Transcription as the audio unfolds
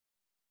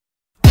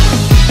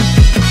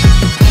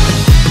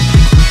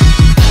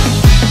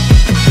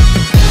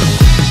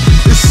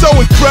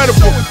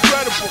incredible.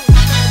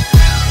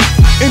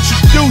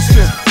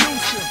 Introducing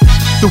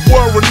the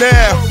world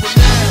renowned,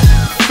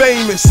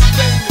 famous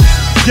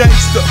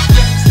gangster,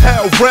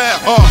 Rell.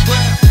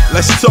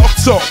 Let's talk.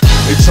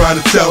 They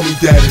tryna tell me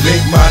that it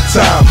ain't my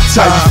time.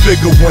 How you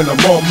figure when I'm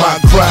on my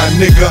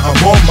grind, nigga? I'm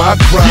on my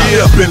grind.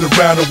 Yeah, been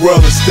around the world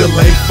and still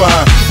ain't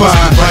fine.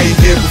 Right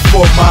here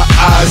before my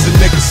eyes, and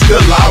nigga still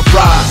I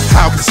rise.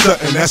 How can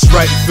something that's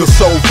right feel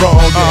so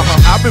wrong?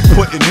 Yeah. I've been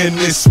putting in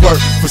this work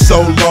for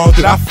so long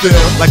that I feel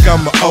like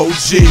I'm an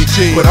OG,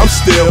 but I'm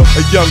still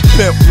a young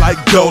pimp like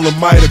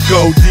Dolomite or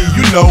Goldie.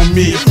 You know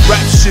me,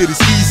 rap shit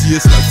is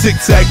easiest like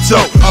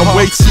tic-tac-toe. I'm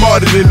way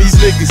smarter than these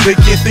niggas, they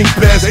can't think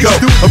past go.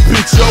 A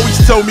bitch always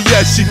told me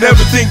yeah, she never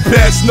think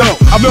past no.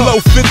 I blow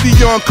 50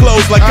 on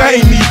clothes like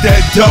I ain't need that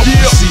dope.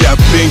 See, I've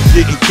been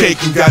getting cake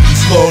and got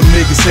these little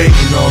niggas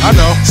hating on me. I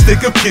know.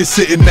 Stick up kids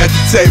sitting at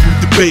the table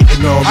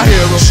debating on me. I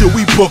hear them. Should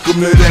we book them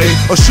today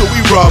or should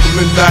we rob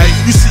them tonight?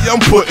 You see, I'm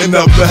putting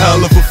up a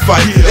hell of a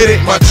fight. It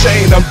ain't my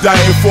chain I'm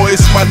dying for,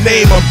 it's my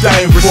name I'm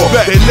dying for.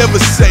 They never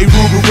say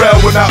Rell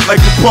went out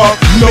like a punk.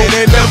 No,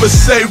 they never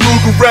say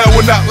Rell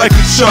went out like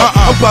a chump.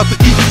 I'm about to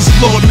eat these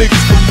little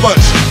niggas for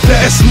lunch.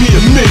 That's me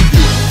a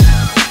menu.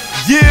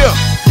 Yeah,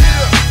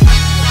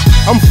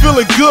 I'm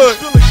feeling good.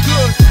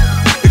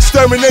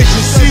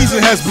 Extermination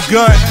season has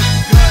begun.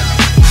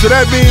 So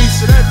that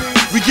means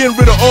we getting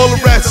rid of all the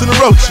rats and the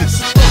roaches.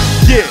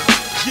 Yeah.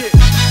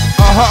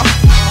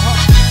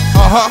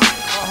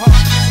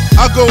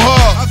 I go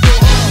hard,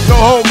 no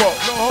homo.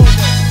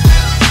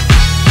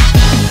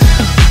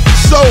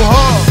 So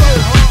hard.